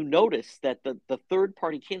you notice that the third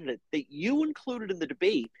party candidate that you included in the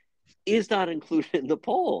debate is not included in the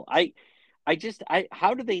poll?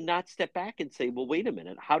 How do they not step back and say, well, wait a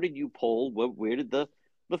minute, how did you poll? Where did the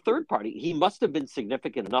third party? He must have been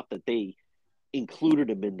significant enough that they included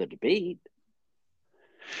him in the debate.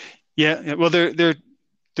 Yeah, well, there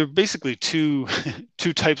are basically two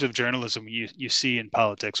types of journalism you see in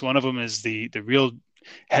politics. One of them is the real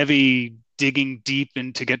heavy digging deep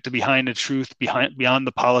in to get to behind the truth, beyond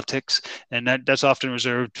the politics, and that's often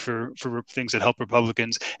reserved for things that help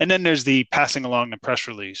Republicans. And then there's the passing along the press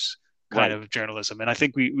release kind of journalism, and I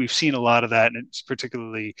think we've seen a lot of that, and it's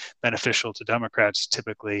particularly beneficial to Democrats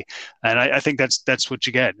typically. And I think that's what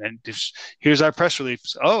you get. And here's our press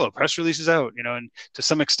release. Oh, a press release is out, and to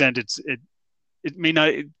some extent it may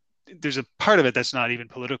not. There's a part of it that's not even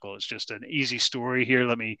political. It's just an easy story here.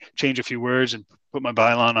 Let me change a few words and put my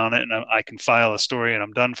byline on it, and I can file a story, and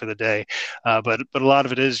I'm done for the day. But a lot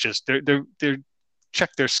of it is just they're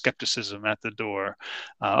check their skepticism at the door.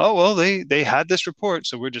 Oh, well, they had this report,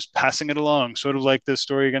 so we're just passing it along, sort of like the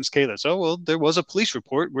story against Kalis. Oh, well, there was a police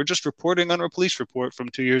report. We're just reporting on a police report from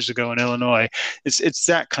 2 years ago in Illinois. It's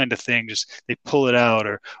that kind of thing. Just they pull it out,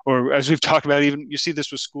 or as we've talked about, even you see this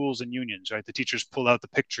with schools and unions, right? The teachers pull out the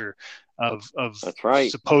picture of That's right.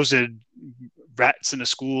 supposed rats in a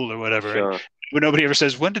school or whatever. Sure. But nobody ever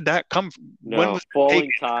says, when did that come from? No, when was falling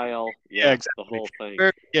tile. Yeah, exactly. The whole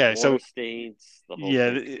thing. Yeah, water so stains. The whole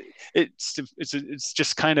thing. It's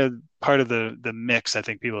just kind of part of the mix I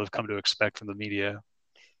think people have come to expect from the media.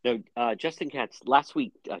 Now, Justin Katz, last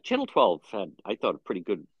week, Channel 12 had, I thought, a pretty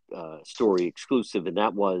good story exclusive, and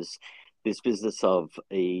that was this business of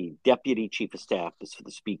a deputy chief of staff for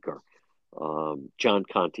the speaker. John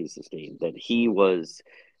Conte is his name. That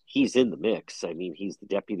he's in the mix. I mean, he's the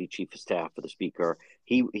deputy chief of staff for the speaker.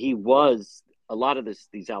 He was a lot of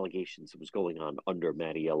these allegations that was going on under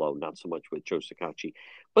Mattiello, not so much with Joe Sacacci.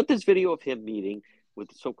 But this video of him meeting with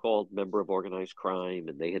the so-called member of organized crime,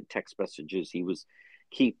 and they had text messages. He was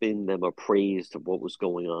keeping them appraised of what was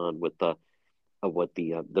going on with the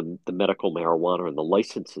medical marijuana and the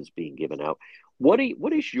licenses being given out. What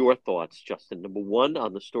is your thoughts, Justin? Number one,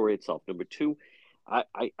 on the story itself. Number two, I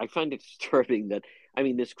find it disturbing that, I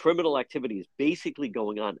mean, this criminal activity is basically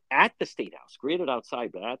going on at the State House, granted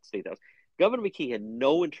outside, but at the State House. Governor McKee had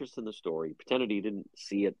no interest in the story, pretended he didn't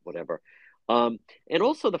see it, whatever. And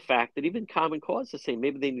also the fact that even Common Cause is saying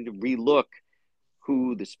maybe they need to relook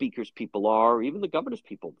who the speaker's people are, or even the governor's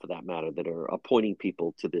people, for that matter, that are appointing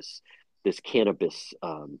people to this cannabis,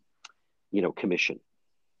 commission.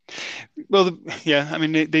 Well, yeah, I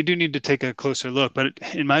mean, they do need to take a closer look, but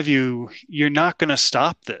in my view, you're not going to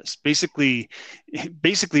stop this. Basically,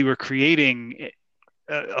 we're creating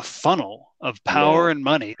a funnel of power and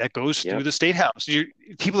money that goes through the State House.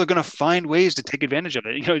 People are going to find ways to take advantage of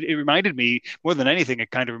it. It reminded me, more than anything,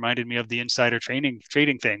 it kind of reminded me of the insider trading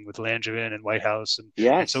thing with Langevin and White House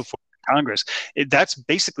and so forth in Congress. That's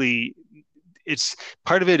basically, it's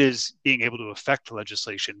part of it is being able to affect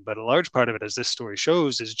legislation, but a large part of it, as this story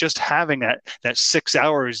shows, is just having that 6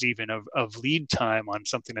 hours even of lead time on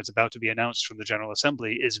something that's about to be announced from the General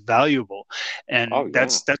Assembly is valuable. And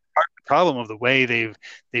that's part of the problem of the way they're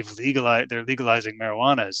legalizing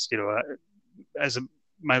marijuana.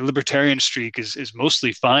 My libertarian streak is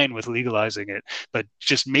mostly fine with legalizing it, but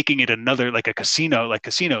just making it another, like a casino, like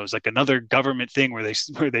casinos, like another government thing where they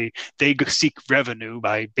seek revenue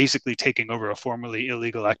by basically taking over a formerly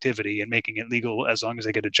illegal activity and making it legal as long as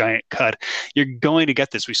they get a giant cut. You're going to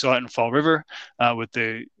get this. We saw it in Fall River with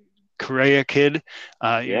the Correa kid,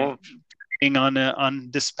 Yeah. on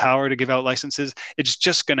this power to give out licenses. It's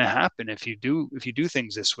just going to happen if you do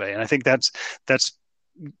things this way. And I think that's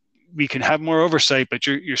we can have more oversight, but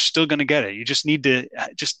you're still going to get it. You just need to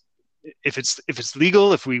just if it's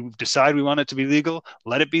legal, if we decide we want it to be legal,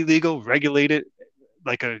 let it be legal, regulate it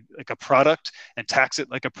like a product and tax it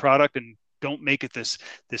like a product, and don't make it this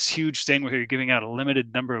huge thing where you're giving out a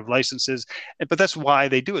limited number of licenses. But that's why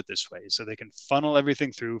they do it this way, so they can funnel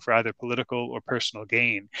everything through for either political or personal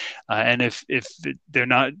gain. And if they're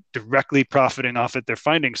not directly profiting off it, they're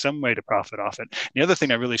finding some way to profit off it. The other thing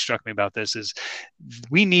that really struck me about this is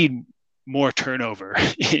we need more turnover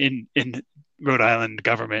in Rhode Island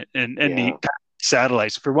government and the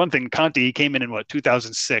satellites. For one thing, Conti came in what,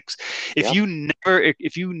 2006. If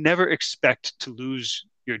you never expect to lose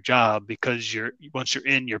your job because once you're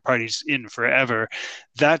in, your party's in forever,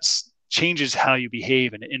 that's changes how you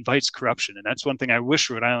behave, and it invites corruption. And that's one thing I wish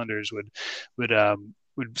Rhode Islanders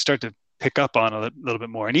would start to pick up on a little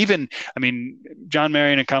bit more. And even, I mean, John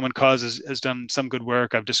Marion and Common Cause has done some good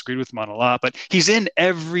work. I've disagreed with him on a lot, but he's in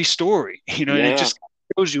every story, and it just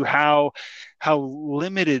shows you how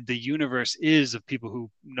limited the universe is of people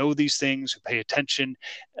who know these things, who pay attention.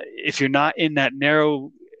 If you're not in that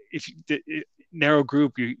narrow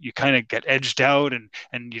group, you kind of get edged out, and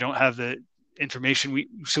you don't have the information. We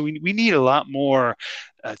need a lot more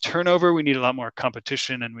turnover. We need a lot more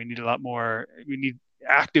competition, and we need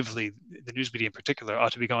actively, the news media in particular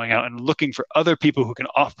ought to be going out and looking for other people who can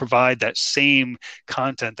provide that same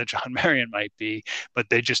content that John Marion might be, but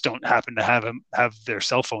they just don't happen to have their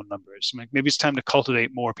cell phone numbers. Maybe it's time to cultivate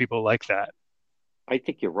more people like that. I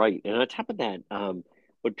think you're right. And on top of that,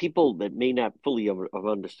 but people that may not fully have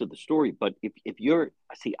understood the story, but if you're,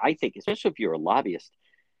 I think, especially if you're a lobbyist,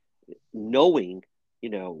 knowing,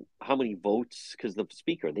 how many votes, because the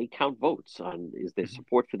speaker, they count votes on, is there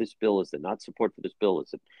support for this bill? Is there not support for this bill?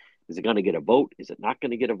 Is it going to get a vote? Is it not going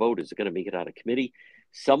to get a vote? Is it going to make it out of committee?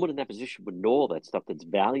 Someone in that position would know all that stuff. That's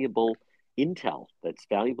valuable intel. That's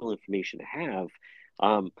valuable information to have.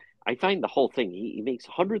 I find the whole thing, he makes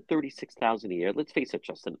 $136,000 a year. Let's face it,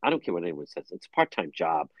 Justin, I don't care what anyone says. It's a part-time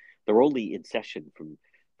job. They're only in session from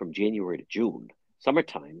January to June.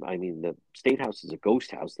 Summertime, I mean, the State House is a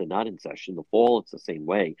ghost house. They're not in session. The fall, it's the same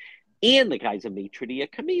way. And the guy's a maitre d'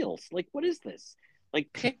 at Camille's. Like, what is this?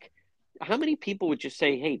 Like, how many people would just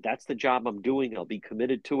say, hey, that's the job I'm doing. I'll be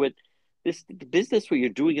committed to it. This business where you're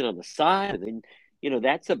doing it on the side, and then,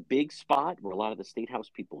 that's a big spot where a lot of the State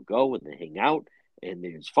House people go and they hang out, and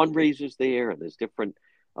there's fundraisers there, and there's different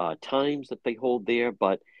times that they hold there.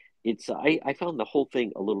 But I found the whole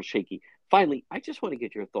thing a little shaky. Finally, I just want to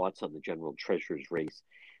get your thoughts on the general treasurer's race.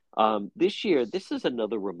 This year, this is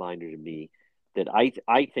another reminder to me that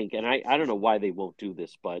I think, and I don't know why they won't do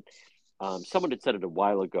this, but someone had said it a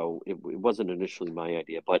while ago. It wasn't initially my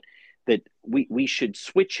idea, but that we should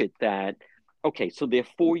switch it that, okay, so they're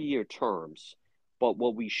 4-year terms, but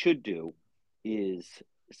what we should do is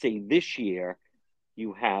say this year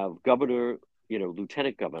you have governor,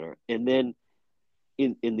 lieutenant governor, and then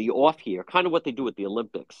in the off year, kind of what they do at the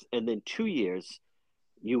Olympics. And then 2 years,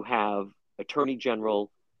 you have attorney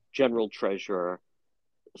general, general treasurer,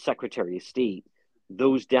 secretary of state,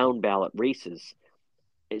 those down ballot races.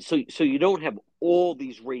 So you don't have all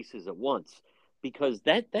these races at once, because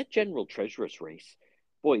that general treasurer's race,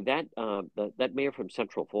 boy, that mayor from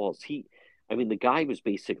Central Falls, the guy was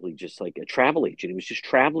basically just like a travel agent. He was just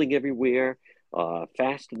traveling everywhere,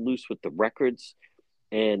 fast and loose with the records.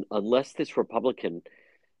 And unless this Republican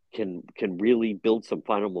can really build some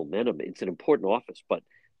final momentum, it's an important office. But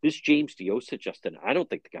this James Diosa, Justin, I don't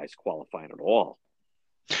think the guy's qualified at all.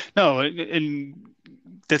 No, and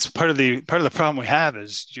that's part of the problem we have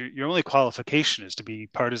is your only qualification is to be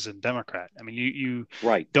partisan Democrat. I mean, you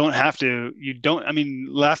don't have to. You don't. I mean,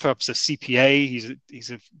 Lathrop's a CPA.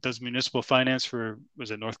 He's does municipal finance for,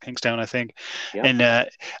 was it North Kingstown, I think. Yep.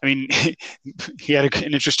 And he had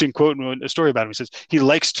an interesting quote and a story about him. He says he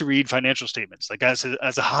likes to read financial statements, like as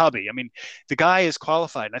a hobby. I mean, the guy is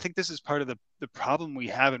qualified, and I think this is part of the problem we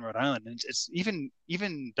have in Rhode Island. And it's even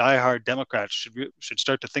diehard Democrats should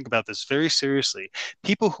start to think about this very seriously.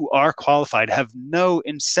 People who are qualified have no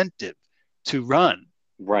incentive to run,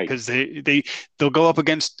 right? Because they'll go up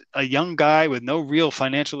against a young guy with no real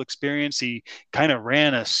financial experience. He kind of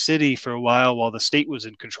ran a city for a while the state was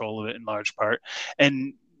in control of it in large part,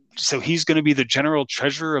 and so he's going to be the general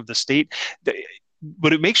treasurer of the state.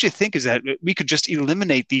 What it makes you think is that we could just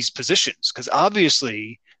eliminate these positions, because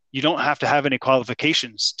obviously you don't have to have any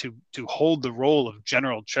qualifications to hold the role of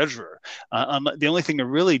general treasurer. The only thing they're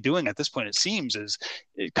really doing at this point, it seems, is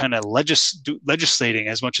kind of legislating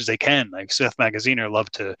as much as they can. Like Seth Magaziner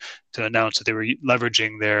loved to announce that they were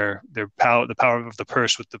leveraging their power, the power of the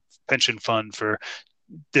purse with the pension fund for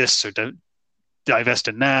this or divest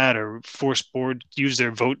in that, or force board use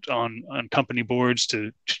their vote on company boards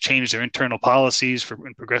to change their internal policies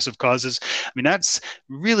in progressive causes. I mean, that's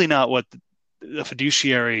really not what the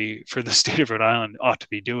fiduciary for the state of Rhode Island ought to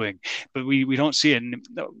be doing. But we don't see it. And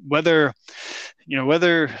whether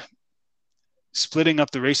splitting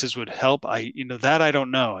up the races would help, I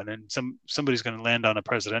don't know. And then somebody's going to land on a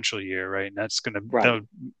presidential year, right? And that's going to that would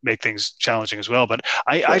make things challenging as well. But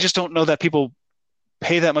I just don't know that people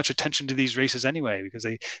pay that much attention to these races anyway, because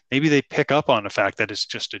maybe they pick up on the fact that it's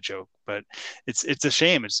just a joke. But it's a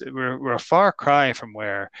shame. We're a far cry from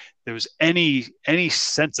where there was any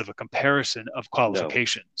sense of a comparison of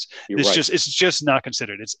qualifications. No, it's just not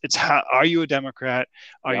considered. It's how, are you a Democrat?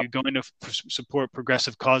 Are you going to support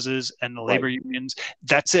progressive causes and the labor unions?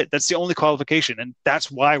 That's it. That's the only qualification, and that's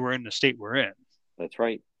why we're in the state we're in. That's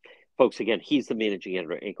right. Folks, again, he's the managing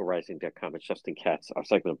editor at anchorrising.com. It's Justin Katz, our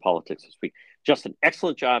segment of politics this week. Justin,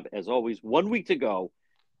 excellent job as always. 1 week to go,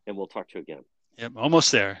 and we'll talk to you again. Yep,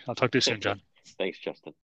 almost there. I'll talk to you soon, John. Thanks,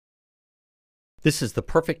 Justin. This is the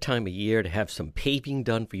perfect time of year to have some paving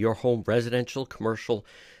done for your home, residential, commercial,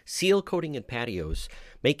 seal coating, and patios.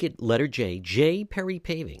 Make it letter J, J. Perry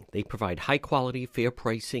Paving. They provide high quality, fair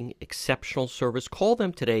pricing, exceptional service. Call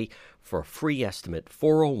them today for a free estimate,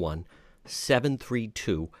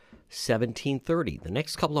 401-732-1730. The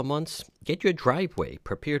next couple of months, get your driveway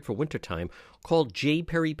prepared for wintertime. Call J.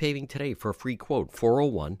 Perry Paving today for a free quote,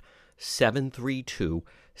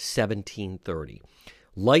 401-732-1730.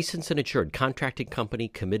 Licensed and insured contracting company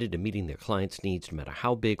committed to meeting their clients' needs no matter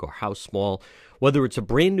how big or how small, whether it's a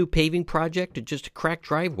brand new paving project or just a cracked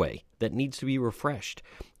driveway that needs to be refreshed.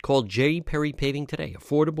 Call J. Perry Paving today.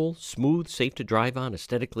 Affordable, smooth, safe to drive on,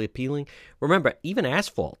 aesthetically appealing. Remember, even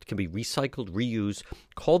asphalt can be recycled, reused.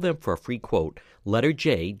 Call them for a free quote. Letter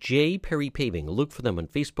J, J. Perry Paving. Look for them on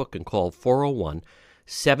Facebook and call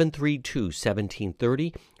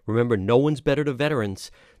 401-732-1730. Remember, no one's better to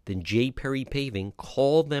veterans than J. Perry Paving.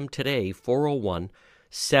 Call them today,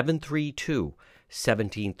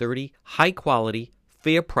 401-732-1730. High quality,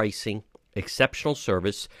 fair pricing, exceptional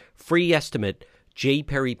service, free estimate, J.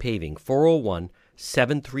 Perry Paving,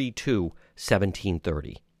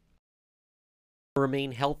 401-732-1730.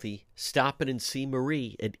 Remain healthy. Stop in and see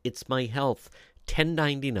Marie at It's My Health,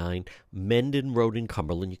 1099 Mendon Road in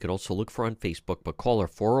Cumberland. You can also look for her on Facebook, but call her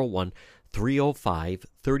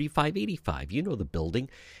 401-305-3585. You know the building.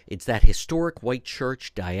 It's that historic white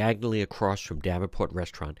church diagonally across from Davenport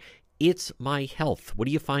Restaurant. It's My Health. What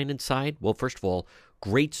do you find inside? Well, first of all,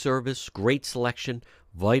 great service, great selection,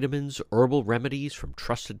 vitamins, herbal remedies from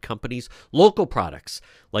trusted companies, local products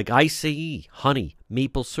like ICE, honey,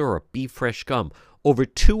 maple syrup, beef fresh gum, over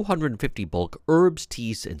 250 bulk herbs,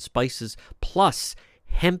 teas, and spices, plus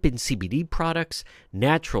hemp and CBD products,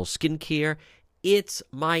 natural skincare. It's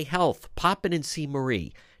My Health. Pop in and see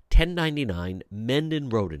Marie, 1099 Mendon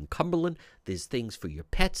Road in Cumberland. There's things for your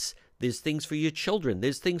pets. There's things for your children.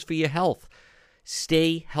 There's things for your health.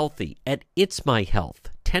 Stay healthy at It's My Health,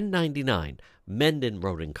 1099 Mendon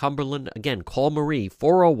Road in Cumberland. Again, call Marie,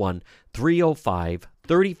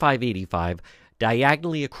 401-305-3585,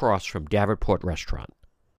 diagonally across from Davenport Restaurant.